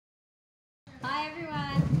Hi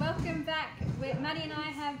everyone, welcome back. Maddy and I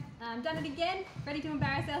have done it again, ready to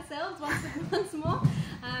embarrass ourselves once more.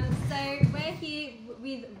 So we're here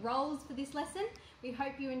with rolls for this lesson. We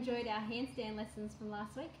hope you enjoyed our handstand lessons from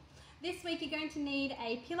last week. This week you're going to need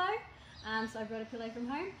a pillow, so I brought a pillow from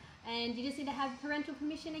home. And you just need to have parental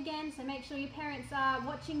permission again, so make sure your parents are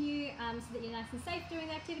watching you so that you're nice and safe doing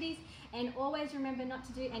the activities. And always remember not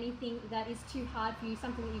to do anything that is too hard for you,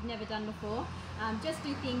 something that you've never done before. Just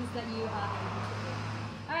do things that you are able to do.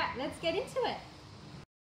 Alright, let's get into it.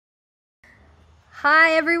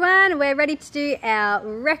 Hi everyone, we're ready to do our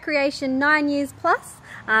Recreation 9 Years Plus.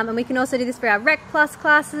 And we can also do this for our Rec Plus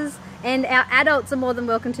classes, and our adults are more than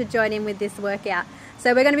welcome to join in with this workout.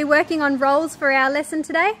 So we're going to be working on rolls for our lesson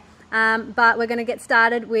today. But we're going to get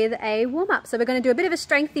started with a warm-up. So we're going to do a bit of a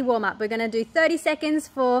strengthy warm-up. We're going to do 30 seconds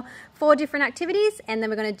for 4 different activities, and then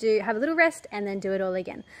we're going to have a little rest and then do it all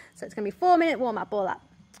again. So it's going to be 4-minute warm-up all up.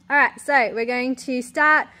 Alright, so we're going to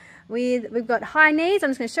start with, we've got high knees.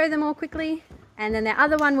 I'm just going to show them all quickly. And then the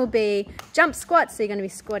other one will be jump squats. So you're going to be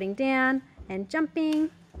squatting down and jumping.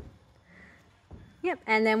 Yep,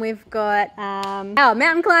 and then we've got our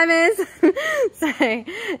mountain climbers. So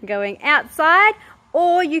going outside.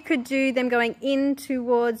 Or you could do them going in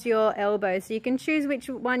towards your elbows. So you can choose which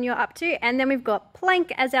one you're up to. And then we've got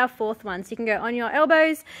plank as our 4th one. So you can go on your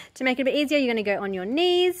elbows. To make it a bit easier, you're going to go on your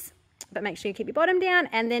knees. But make sure you keep your bottom down.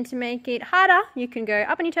 And then to make it harder, you can go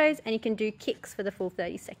up on your toes and you can do kicks for the full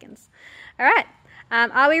 30 seconds. All right,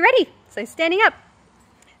 are we ready? So standing up.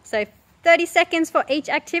 So 30 seconds for each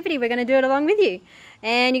activity. We're going to do it along with you.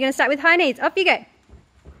 And you're going to start with high knees. Off you go.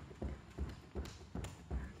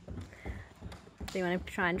 So you want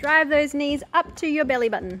to try and drive those knees up to your belly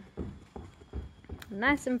button.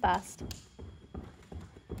 Nice and fast.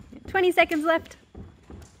 20 seconds left.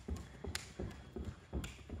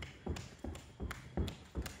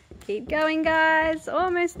 Keep going, guys.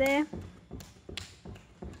 Almost there.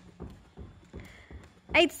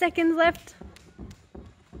 8 seconds left.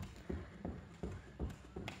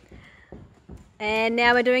 And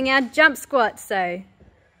now we're doing our jump squats. So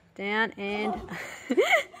down and...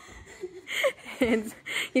 Hands.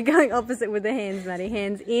 You're going opposite with the hands, Maddy.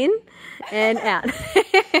 Hands in and out.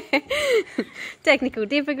 Technical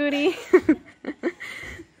difficulty.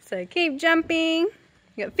 So keep jumping.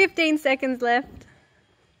 You've got 15 seconds left.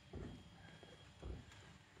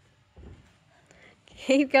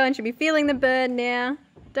 Keep going. Should be feeling the burn now.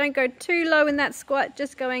 Don't go too low in that squat,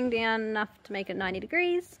 just going down enough to make it 90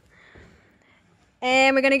 degrees.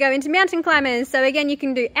 And we're going to go into mountain climbers. So again, you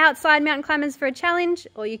can do outside mountain climbers for a challenge,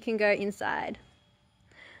 or you can go inside.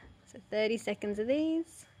 So 30 seconds of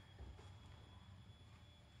these.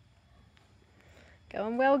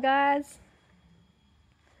 Going well, guys.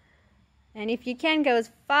 And if you can, go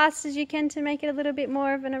as fast as you can to make it a little bit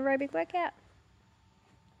more of an aerobic workout.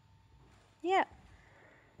 Yeah.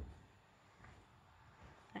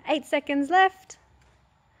 8 seconds left.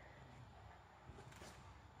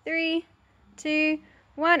 3, 2,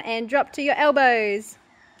 1, and drop to your elbows.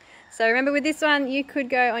 So remember, with this one you could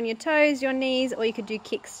go on your toes, your knees, or you could do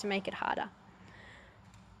kicks to make it harder.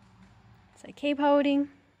 So keep holding.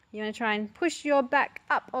 You want to try and push your back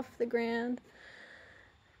up off the ground,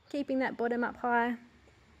 keeping that bottom up high.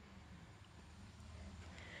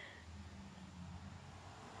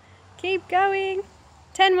 Keep going.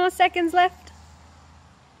 10 more seconds left.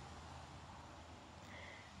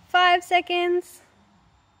 5 seconds.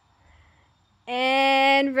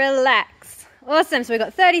 And relax. Awesome, so we've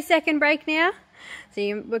got 30-second break now. So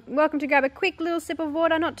you're welcome to grab a quick little sip of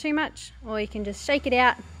water, not too much, or you can just shake it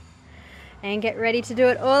out and get ready to do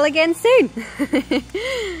it all again soon.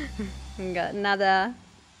 We've got another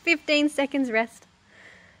 15 seconds rest.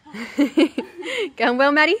 Going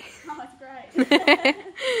well, Maddy? Oh, that's great.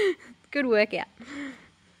 Good workout.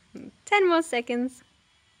 10 more seconds.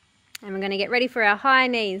 And we're going to get ready for our high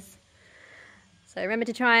knees. So remember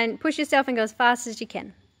to try and push yourself and go as fast as you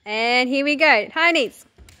can. And here we go, high knees.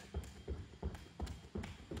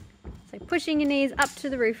 So pushing your knees up to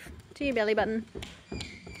the roof, to your belly button.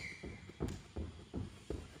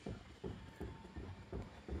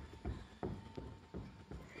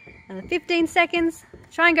 Another 15 seconds.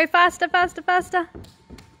 Try and go faster, faster, faster.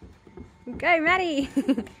 Go, Maddy.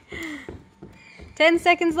 10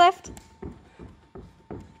 seconds left.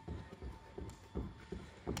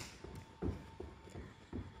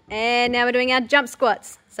 And now we're doing our jump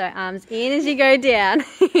squats. So arms in as you go down.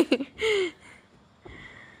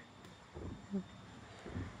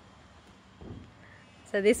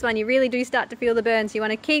 So this one you really do start to feel the burn. So you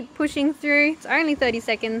want to keep pushing through. It's only 30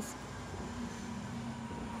 seconds.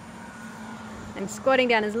 And squatting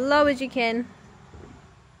down as low as you can.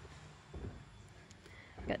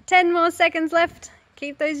 10 more seconds left.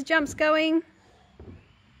 Keep those jumps going.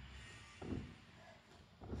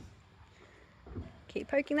 Keep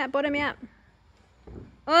poking that bottom out.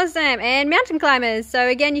 Awesome. And mountain climbers. So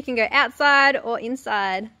again, you can go outside or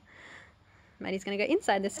inside. Maddie's going to go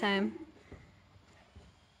inside this time.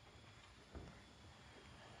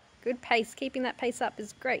 Good pace. Keeping that pace up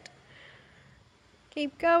is great.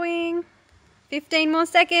 Keep going. 15 more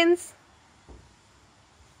seconds.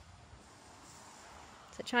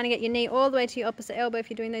 So trying to get your knee all the way to your opposite elbow if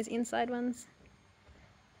you're doing those inside ones.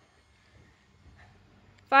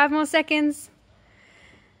 5 more seconds.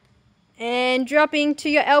 And dropping to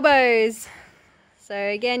your elbows. So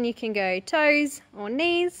again, you can go toes or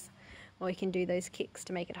knees, or you can do those kicks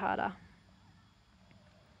to make it harder.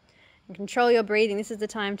 And control your breathing. This is the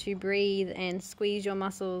time to breathe and squeeze your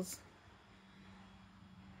muscles.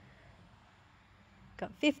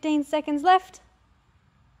 Got 15 seconds left.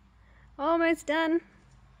 Almost done.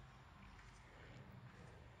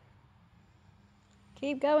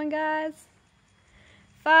 Keep going, guys.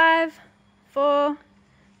 5, 4,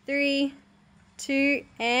 3, 2,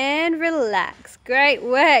 and relax. Great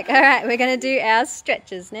work. All right, we're going to do our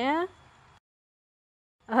stretches now.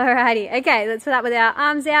 Alrighty, okay, let's start with our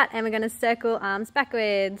arms out, and we're going to circle arms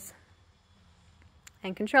backwards.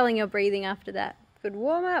 And controlling your breathing after that. Good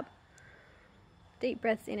warm up. Deep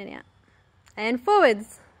breaths in and out. And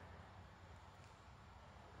forwards.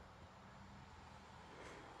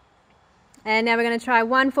 And now we're going to try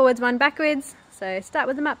one forwards, one backwards. So start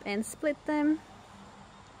with them up and split them.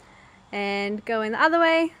 And go in the other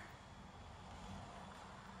way.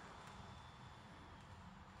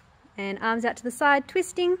 And arms out to the side,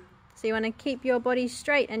 twisting. So you want to keep your body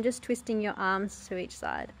straight and just twisting your arms to each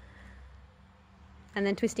side. And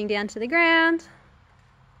then twisting down to the ground.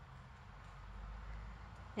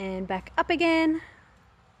 And back up again.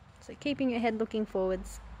 So keeping your head looking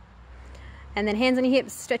forwards. And then hands on your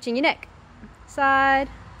hips, stretching your neck. Side,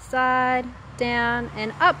 side, down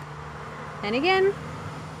and up. And again.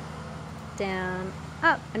 Down,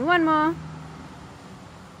 up, and one more.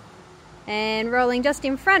 And rolling just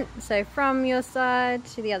in front, so from your side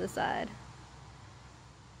to the other side.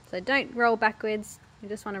 So don't roll backwards, you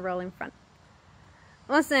just want to roll in front.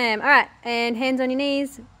 Awesome. Alright, and hands on your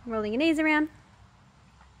knees, rolling your knees around.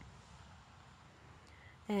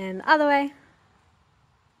 And the other way.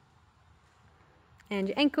 And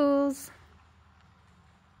your ankles.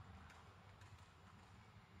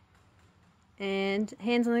 And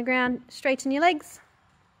hands on the ground, straighten your legs.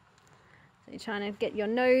 So you're trying to get your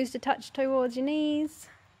nose to touch towards your knees.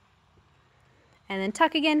 And then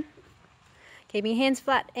tuck again. Keeping your hands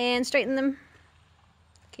flat and straighten them.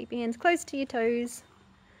 Keep your hands close to your toes.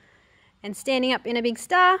 And standing up in a big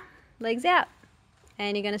star, legs out.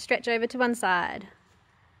 And you're going to stretch over to one side.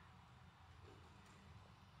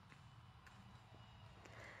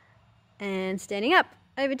 And standing up,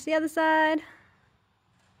 over to the other side.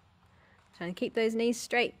 Trying to keep those knees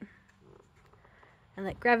straight. And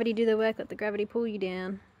let gravity do the work, let the gravity pull you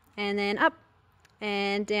down. And then up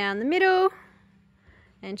and down the middle.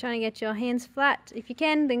 And trying to get your hands flat. If you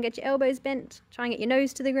can, then get your elbows bent. Try and get your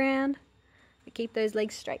nose to the ground. But keep those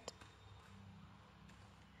legs straight.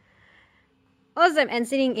 Awesome. And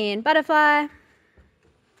sitting in butterfly.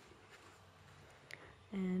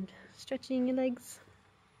 And stretching your legs.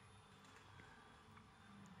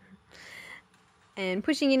 And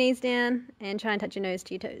pushing your knees down and try and touch your nose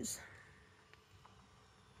to your toes.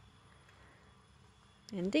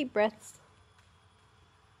 And deep breaths.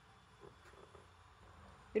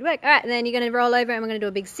 Good work. Alright, then you're going to roll over and we're going to do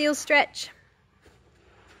a big seal stretch.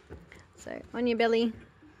 So on your belly.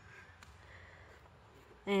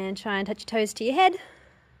 And try and touch your toes to your head.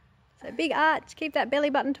 So big arch, keep that belly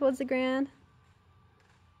button towards the ground.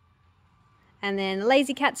 And then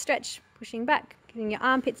lazy cat stretch, pushing back. Getting your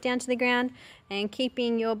armpits down to the ground and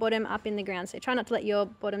keeping your bottom up in the ground. So try not to let your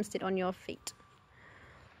bottom sit on your feet.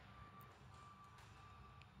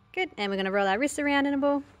 Good. And we're going to roll our wrists around in a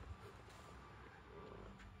ball.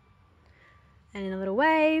 And in a little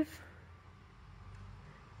wave.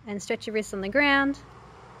 And stretch your wrists on the ground.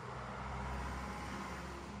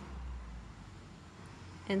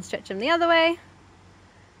 And stretch them the other way.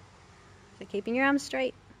 So keeping your arms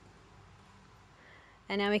straight.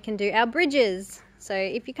 And now we can do our bridges. So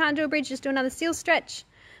if you can't do a bridge, just do another seal stretch.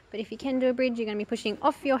 But if you can do a bridge, you're going to be pushing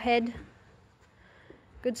off your head.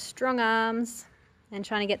 Good strong arms. And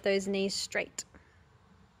trying to get those knees straight.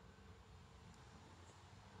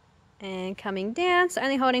 And coming down. So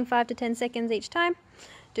only holding 5 to 10 seconds each time.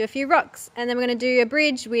 Do a few rocks. And then we're going to do a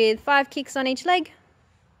bridge with 5 kicks on each leg.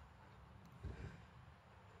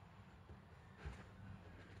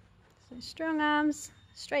 So strong arms.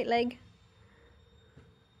 straight leg.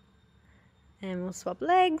 And we'll swap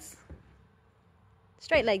legs.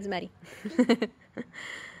 Straight legs, Maddie.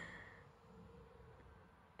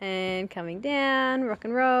 And coming down, rock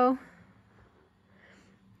and roll.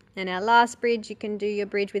 And our last bridge, you can do your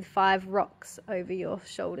bridge with 5 rocks over your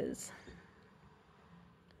shoulders.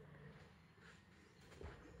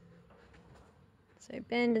 So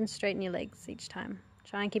bend and straighten your legs each time.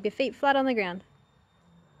 Try and keep your feet flat on the ground.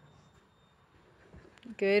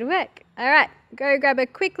 Good work. All right, go grab a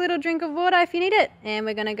quick little drink of water if you need it. And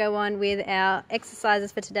we're going to go on with our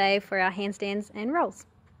exercises for today for our handstands and rolls.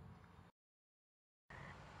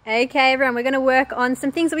 Okay, everyone, we're going to work on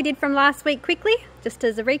some things that we did from last week quickly, just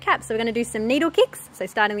as a recap. So we're going to do some needle kicks. So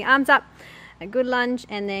starting the arms up, a good lunge,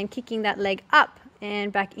 and then kicking that leg up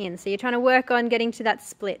and back in. So you're trying to work on getting to that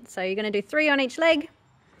split. So you're going to do 3 on each leg,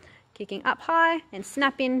 kicking up high and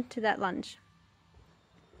snap into that lunge.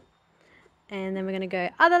 And then we're going to go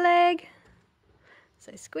other leg.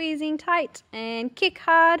 So squeezing tight and kick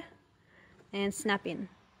hard and snap in.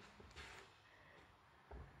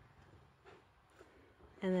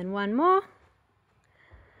 And then one more.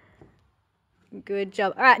 Good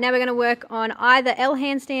job. All right, now we're going to work on either L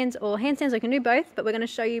handstands or handstands. We can do both, but we're going to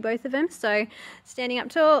show you both of them. So standing up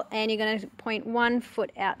tall, and you're going to point 1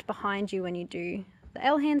 foot out behind you when you do the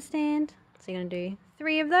L handstand. So you're going to do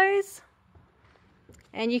 3 of those.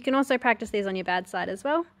 And you can also practice these on your bad side as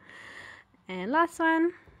well. And last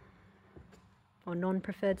one, or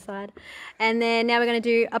non-preferred side. And then now we're going to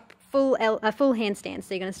do a full handstand.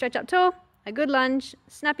 So you're going to stretch up tall, a good lunge,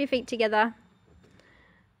 snap your feet together,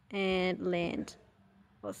 and land.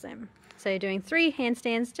 Awesome. So you're doing 3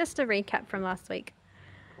 handstands, just a recap from last week.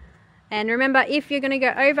 And remember, if you're going to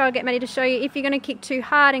go over, I'll get Maddie to show you, if you're going to kick too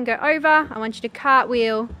hard and go over, I want you to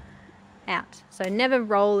cartwheel out. So never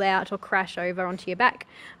roll out or crash over onto your back.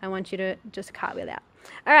 I want you to just cartwheel out.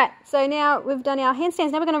 All right, so now we've done our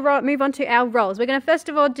handstands. Now we're going to move on to our rolls. We're going to first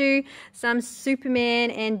of all do some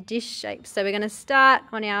Superman and dish shapes. So we're going to start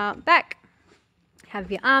on our back. Have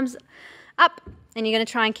your arms up, and you're going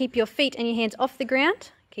to try and keep your feet and your hands off the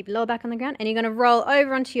ground. Keep your lower back on the ground, and you're going to roll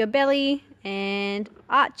over onto your belly and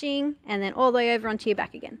arching, and then all the way over onto your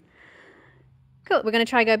back again. Cool. We're going to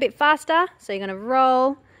try to go a bit faster. So you're going to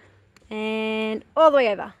roll and all the way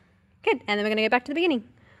over. Good. And then we're going to go back to the beginning.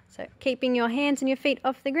 So keeping your hands and your feet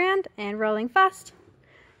off the ground and rolling fast.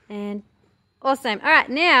 And awesome. All right,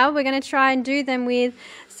 now we're going to try and do them with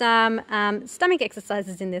some stomach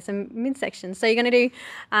exercises in there, some midsection. So you're going to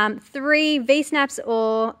do 3 V-snaps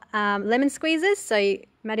or lemon squeezes. So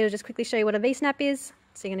Maddie will just quickly show you what a V-snap is.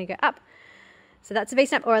 So you're going to go up. So that's a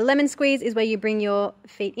V-snap, or a lemon squeeze is where you bring your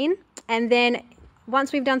feet in. And then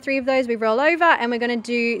once we've done 3 of those, we roll over, and we're going to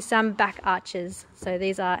do some back arches. So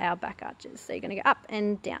these are our back arches. So you're going to go up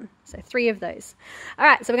and down. So 3 of those. All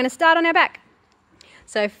right, so we're going to start on our back.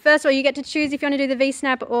 So first of all, you get to choose if you want to do the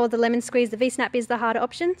V-snap or the lemon squeeze. The V-snap is the harder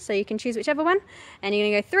option, so you can choose whichever one. And you're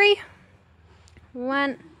going to go 3.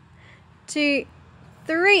 1, 2,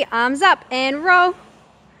 3. Arms up and roll.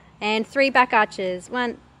 And 3 back arches.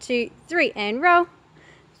 1, 2, 3, and roll.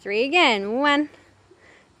 3 again. 1,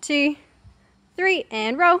 2, 3,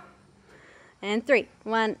 and roll. And 3.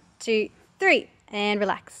 1, 2, 3, and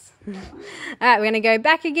relax. All right, we're going to go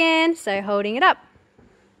back again. So holding it up.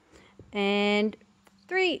 And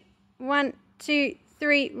 3, 1, 2,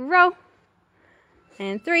 3, roll.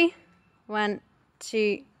 And 3, 1,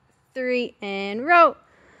 2, 3, and roll.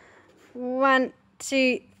 1,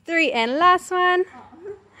 2, 3, and last one.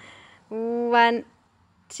 1,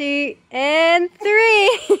 2, and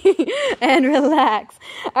 3. And relax.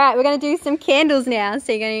 All right, we're going to do some candles now.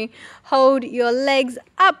 So you're going to hold your legs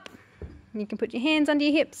up. You can put your hands under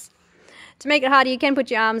your hips. To make it harder, you can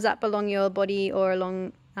put your arms up along your body or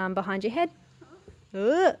along behind your head.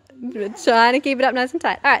 Trying to keep it up nice and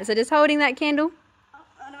tight. All right, so just holding that candle.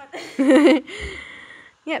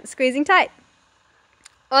 Yep, squeezing tight.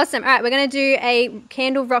 Awesome. All right, we're going to do a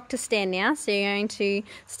candle rock to stand now. So you're going to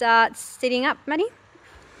start sitting up, Maddie.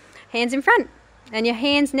 Hands in front. And your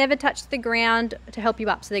hands never touch the ground to help you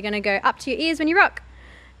up. So they're going to go up to your ears when you rock.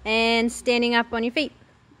 And standing up on your feet.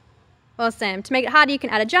 Awesome. To make it harder, you can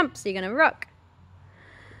add a jump. So you're going to rock.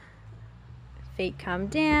 Feet come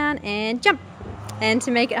down and jump. And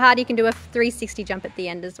to make it harder, you can do a 360 jump at the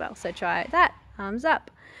end as well. So try that. Arms up.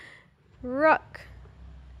 Rock.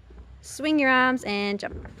 Swing your arms and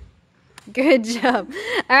jump. Good job.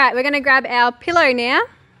 All right, we're going to grab our pillow now.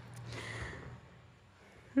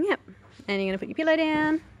 Yep. And you're going to put your pillow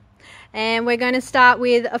down. And we're going to start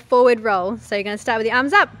with a forward roll. So you're going to start with the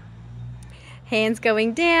arms up. Hands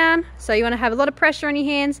going down. So you want to have a lot of pressure on your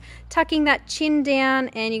hands. Tucking that chin down,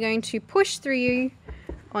 and you're going to push through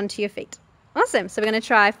onto your feet. Awesome. So we're going to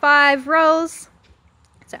try 5 rolls.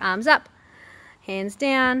 So arms up, hands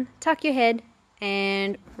down, tuck your head,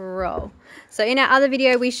 and roll. So in our other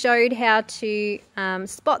video we showed how to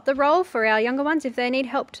spot the roll for our younger ones. If they need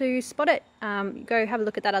help to spot it, go have a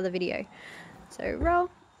look at that other video. So roll.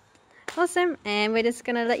 Awesome. And we're just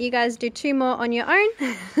going to let you guys do 2 more on your own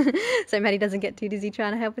so Maddie doesn't get too dizzy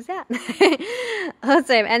trying to help us out.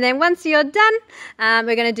 Awesome. And then once you're done,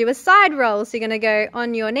 we're going to do a side roll. So you're going to go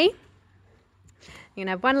on your knee. You're going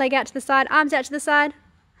to have one leg out to the side, arms out to the side,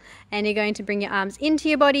 and you're going to bring your arms into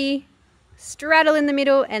your body, straddle in the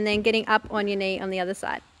middle, and then getting up on your knee on the other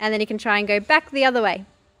side. And then you can try and go back the other way.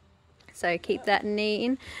 So keep that knee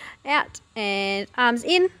in, out, and arms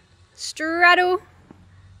in, straddle,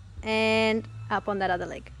 and up on that other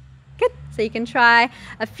leg. Good. So you can try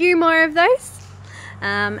a few more of those.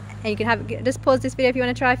 And you can just pause this video if you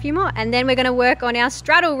want to try a few more. And then we're going to work on our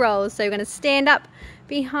straddle rolls. So you're going to stand up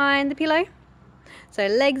behind the pillow. So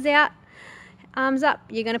legs out, arms up.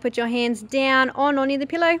 You're going to put your hands down on or near the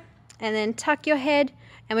pillow, and then tuck your head.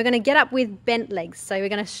 And we're going to get up with bent legs. So we're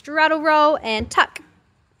going to straddle roll and tuck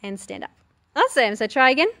and stand up. Awesome. So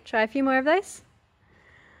try again. Try a few more of those.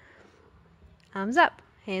 Arms up,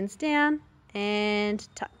 hands down, and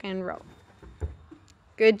tuck and roll.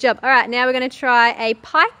 Good job. All right, now we're going to try a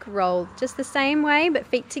pike roll, just the same way, but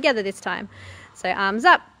feet together this time. So arms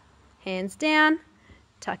up, hands down,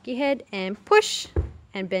 tuck your head and push,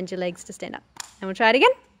 and bend your legs to stand up. And we'll try it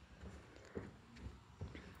again.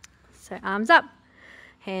 So arms up,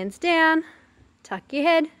 hands down, tuck your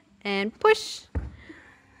head and push.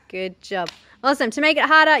 Good job. Awesome. To make it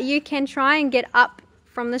harder, you can try and get up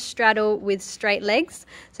from the straddle with straight legs.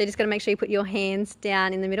 So you just got to make sure you put your hands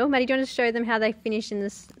down in the middle. Maddie, do you want to show them how they finish in the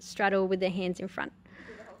straddle with their hands in front?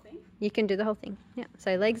 Do the whole thing? You can do the whole thing. Yeah.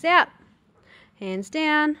 So legs out, hands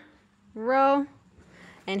down, roll,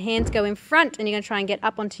 and hands go in front, and you're going to try and get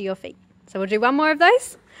up onto your feet. So we'll do 1 more of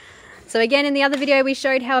those. So again, in the other video we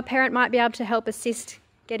showed how a parent might be able to help assist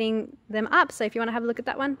getting them up. So if you want to have a look at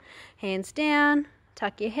that one, hands down,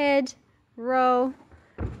 tuck your head, roll,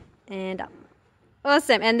 and up.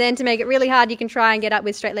 Awesome. And then to make it really hard, you can try and get up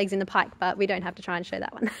with straight legs in the pike, but we don't have to try and show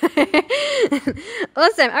that one.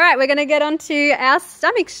 Awesome. All right, we're going to get on to our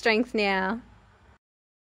stomach strength now.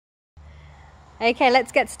 Okay,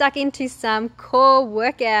 let's get stuck into some core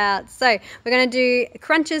workouts. So we're going to do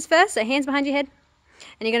crunches first, so hands behind your head.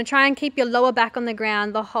 And you're going to try and keep your lower back on the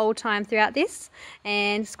ground the whole time throughout this.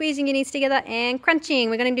 And squeezing your knees together and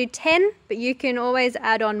crunching. We're going to do 10, but you can always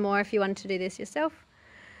add on more if you want to do this yourself.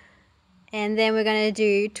 And then we're going to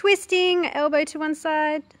do twisting, elbow to one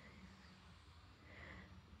side.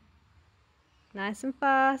 Nice and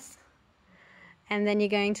fast. And then you're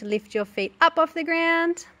going to lift your feet up off the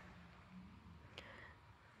ground. So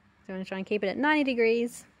I'm going to try and keep it at 90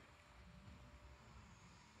 degrees.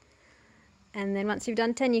 And then once you've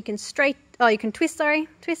done 10, you can twist.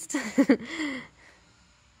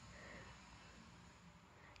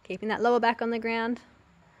 Keeping that lower back on the ground.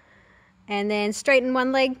 And then straighten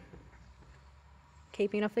one leg.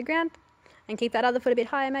 Keeping it off the ground. And keep that other foot a bit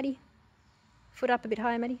higher, Maddie. Foot up a bit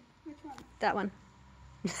higher, Maddie. Which one? That one.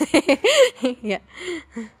 Yeah.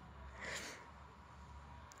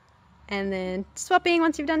 And then swapping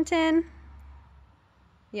once you've done 10.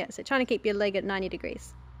 Yeah, so trying to keep your leg at 90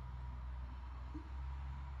 degrees.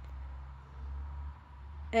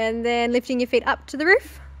 And then lifting your feet up to the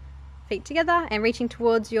roof. Feet together and reaching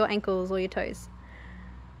towards your ankles or your toes.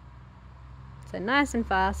 So nice and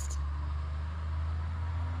fast.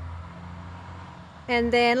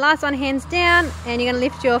 And then last one, hands down, and you're going to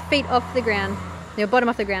lift your feet off the ground, your bottom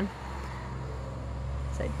off the ground.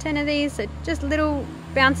 So 10 of these, so just little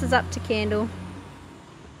bounces up to candle.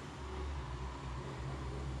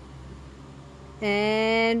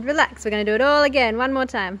 And relax, we're going to do it all again, one more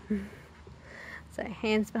time. So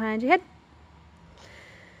hands behind your head.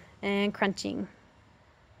 And crunching.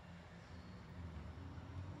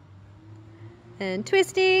 And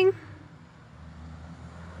twisting.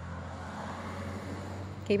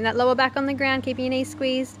 Keeping that lower back on the ground, keeping your knees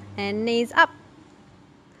squeezed and knees up.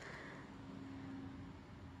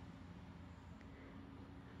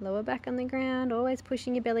 Lower back on the ground, always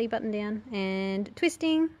pushing your belly button down and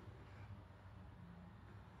twisting.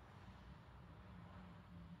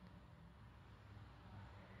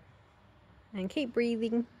 And keep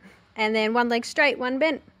breathing. And then one leg straight, one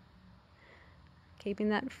bent. Keeping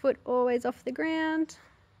that foot always off the ground.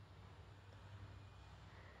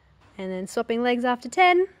 And then swapping legs after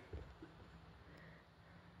 10.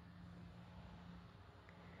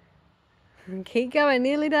 And keep going,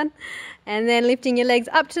 nearly done. And then lifting your legs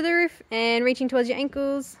up to the roof and reaching towards your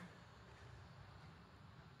ankles.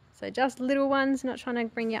 So just little ones, not trying to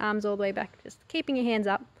bring your arms all the way back, just keeping your hands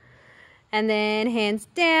up. And then hands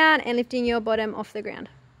down and lifting your bottom off the ground.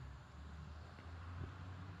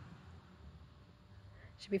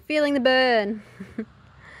 Should be feeling the burn.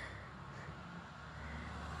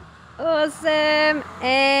 Awesome.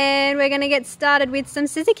 And we're going to get started with some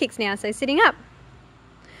scissor kicks now. So sitting up,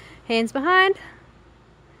 hands behind,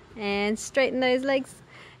 and straighten those legs,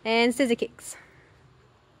 and scissor kicks.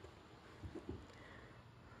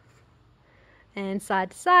 And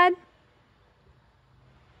side to side.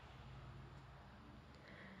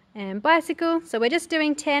 And bicycle. So we're just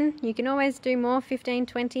doing 10. You can always do more, 15,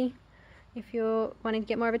 20 if you're wanting to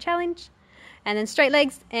get more of a challenge. And then straight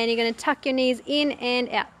legs, and you're going to tuck your knees in and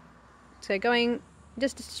out. So going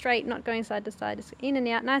just straight, not going side to side, just in and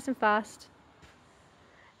out, nice and fast.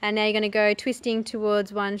 And now you're going to go twisting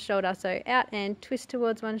towards one shoulder. So out and twist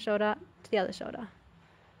towards one shoulder to the other shoulder.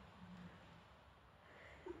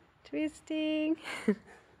 Twisting.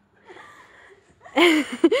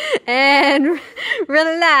 And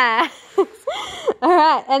relax.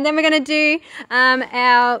 Alright, and then we're going to do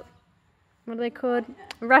our, what are they called?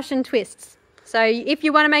 Russian twists. So if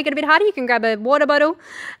you want to make it a bit harder, you can grab a water bottle,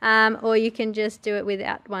 or you can just do it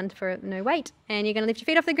without one for no weight. And you're going to lift your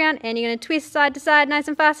feet off the ground, and you're going to twist side to side nice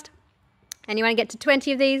and fast. And you want to get to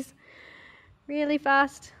 20 of these really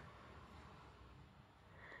fast.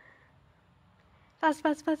 Fast,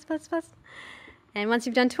 fast, fast, fast, fast. And once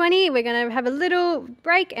you've done 20, we're going to have a little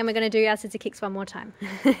break, and we're going to do our scissor kicks one more time.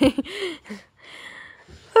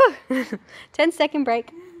 10-second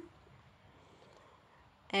break.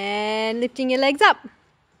 And lifting your legs up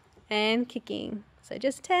and kicking. So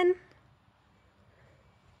just 10.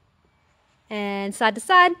 And side to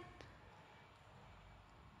side.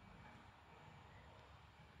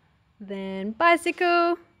 Then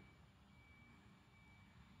bicycle.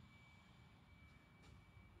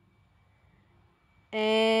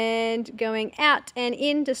 And going out and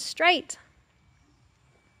in to straight.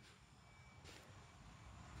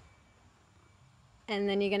 And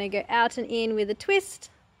then you're going to go out and in with a twist.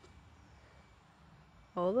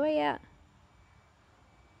 All the way out.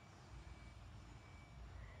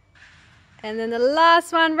 And then the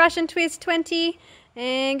last one, Russian twist, 20.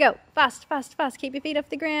 And go. Fast, fast, fast. Keep your feet off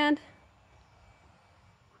the ground.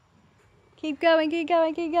 Keep going, keep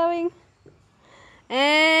going, keep going.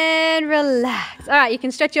 And relax. Alright, you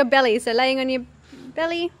can stretch your belly. So laying on your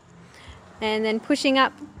belly. And then pushing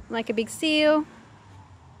up like a big seal.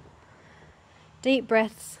 Deep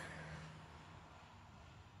breaths.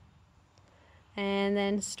 And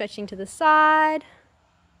then stretching to the side.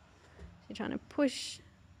 So you're trying to push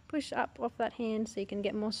up off that hand so you can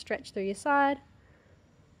get more stretch through your side.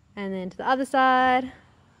 And then to the other side.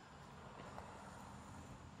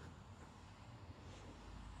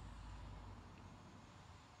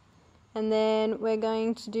 And then we're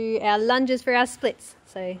going to do our lunges for our splits.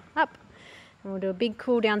 So up, and we'll do a big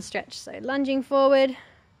cool down stretch. So lunging forward,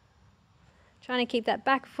 trying to keep that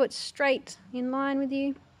back foot straight in line with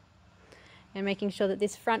you, and making sure that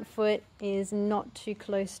this front foot is not too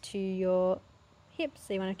close to your hips.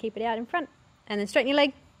 So you want to keep it out in front. And then straighten your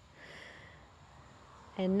leg.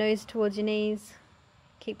 And nose towards your knees.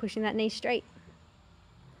 Keep pushing that knee straight.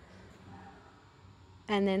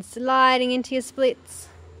 And then sliding into your splits.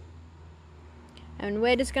 And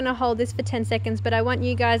we're just going to hold this for 10 seconds, but I want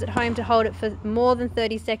you guys at home to hold it for more than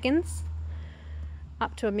 30 seconds.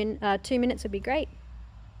 Up to 2 minutes would be great.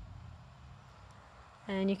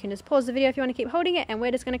 And you can just pause the video if you want to keep holding it, and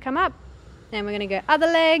we're just going to come up, and we're going to go other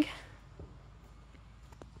leg.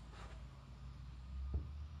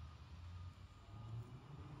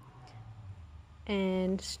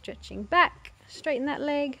 And stretching back, straighten that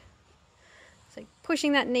leg. So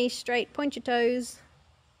pushing that knee straight, point your toes.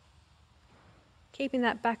 Keeping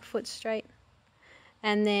that back foot straight,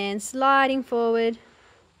 and then sliding forward,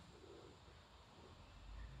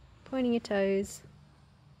 pointing your toes,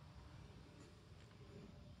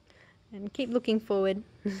 and keep looking forward,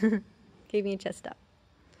 keeping your chest up.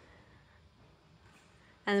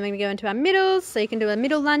 And then we're going to go into our middles, so you can do a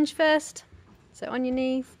middle lunge first, so on your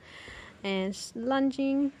knees, and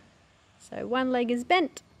lunging, so one leg is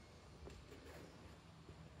bent.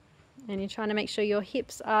 And you're trying to make sure your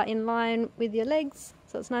hips are in line with your legs,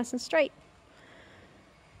 so it's nice and straight.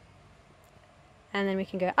 And then we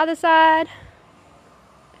can go other side.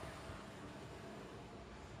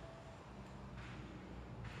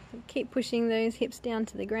 Keep pushing those hips down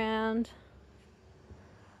to the ground.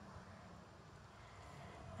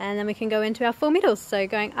 And then we can go into our full middles, so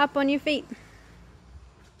going up on your feet.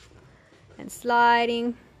 And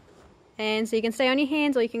sliding. And so you can stay on your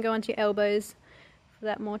hands, or you can go onto your elbows.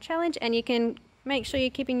 That more challenge, and you can make sure you're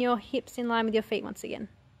keeping your hips in line with your feet once again.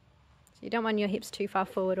 So you don't want your hips too far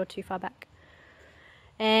forward or too far back.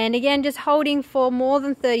 And again, just holding for more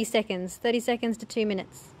than 30 seconds, 30 seconds to 2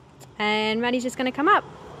 minutes. And Maddy's just going to come up.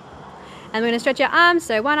 And we're going to stretch our arms,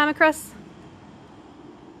 so one arm across.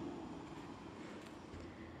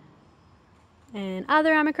 And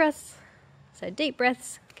other arm across. So deep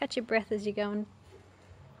breaths, catch your breath as you're going.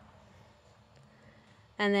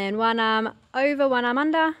 And then one arm over, one arm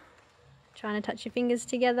under. Trying to touch your fingers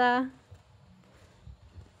together.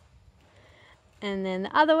 And then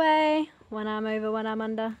the other way, one arm over, one arm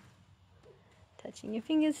under. Touching your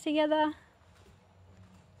fingers together.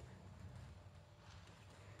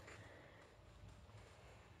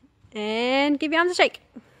 And give your arms a shake.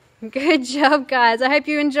 Good job, guys. I hope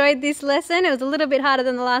you enjoyed this lesson. It was a little bit harder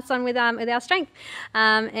than the last one with our strength.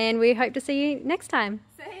 And we hope to see you next time.